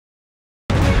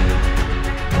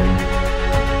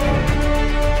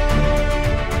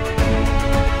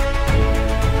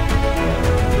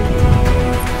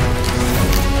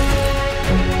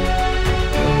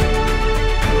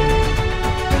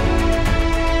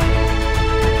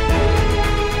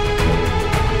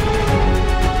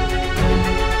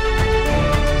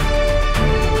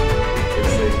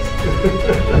Thank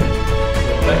you.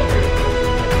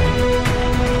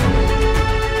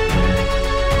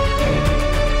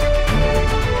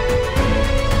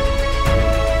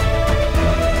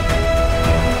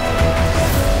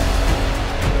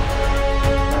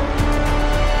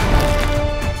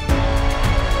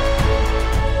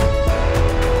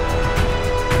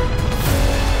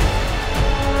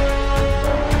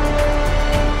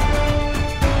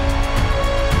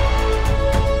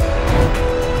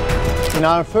 In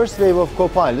our first wave of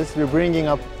Copilots, we're bringing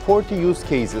up 40 use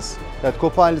cases that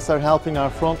Copilots are helping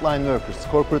our frontline workers,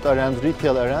 corporate RMs,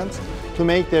 retail RMs, to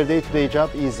make their day-to-day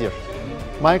job easier.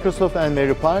 Microsoft and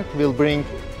VeriPark will bring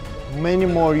many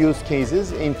more use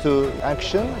cases into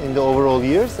action in the overall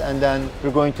years, and then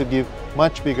we're going to give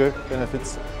much bigger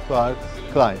benefits to our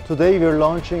client. Today we're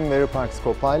launching VeriPark's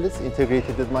Copilots,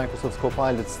 integrated with Microsoft's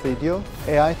Copilot Studio.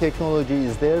 AI technology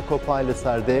is there, Copilots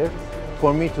are there.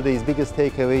 For me, today's biggest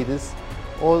takeaway is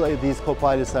all of these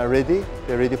Copilots are ready,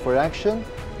 they're ready for action.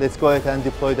 Let's go ahead and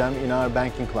deploy them in our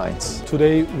banking clients.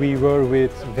 Today we were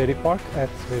with VeriPark at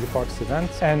VeriPark's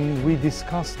event, and we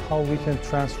discussed how we can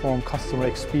transform customer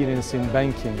experience in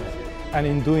banking. And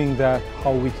in doing that,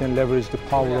 how we can leverage the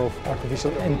power of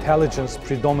artificial intelligence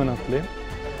predominantly.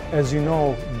 As you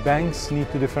know, banks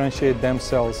need to differentiate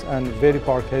themselves, and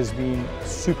VeriPark has been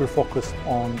super focused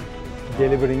on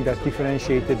delivering that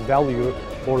differentiated value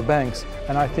for banks.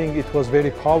 And I think it was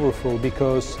very powerful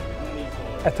because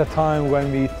at a time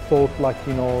when we thought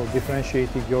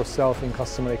differentiating yourself in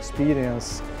customer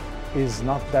experience is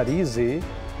not that easy,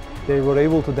 they were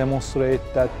able to demonstrate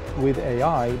that with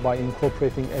AI, by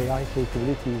incorporating AI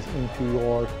capabilities into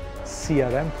your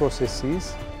CRM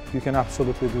processes, you can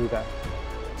absolutely do that.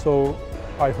 So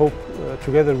I hope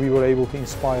together we were able to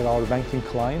inspire our banking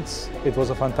clients. It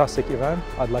was a fantastic event.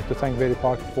 I'd like to thank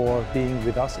VeriPark for being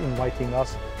with us, inviting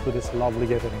us to this lovely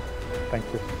gathering. Thank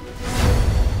you.